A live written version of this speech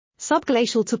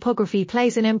subglacial topography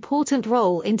plays an important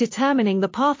role in determining the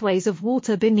pathways of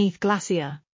water beneath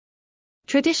glacier.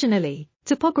 Traditionally,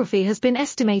 topography has been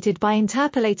estimated by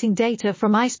interpolating data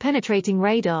from ice-penetrating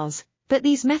radars, but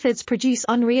these methods produce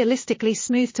unrealistically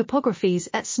smooth topographies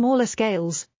at smaller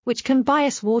scales, which can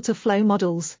bias water flow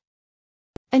models.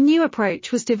 A new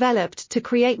approach was developed to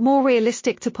create more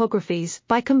realistic topographies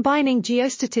by combining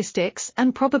geostatistics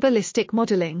and probabilistic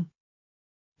modeling.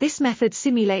 This method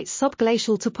simulates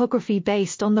subglacial topography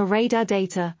based on the radar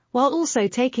data, while also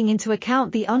taking into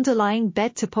account the underlying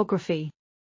bed topography.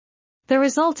 The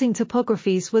resulting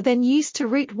topographies were then used to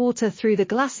route water through the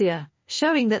glacier,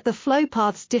 showing that the flow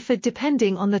paths differed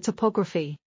depending on the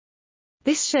topography.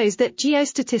 This shows that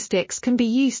geostatistics can be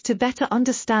used to better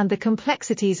understand the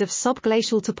complexities of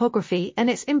subglacial topography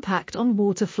and its impact on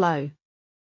water flow.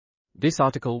 This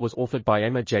article was authored by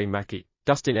Emma J. MacKie,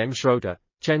 Dustin M. Schroeder,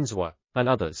 Chen, and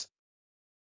others.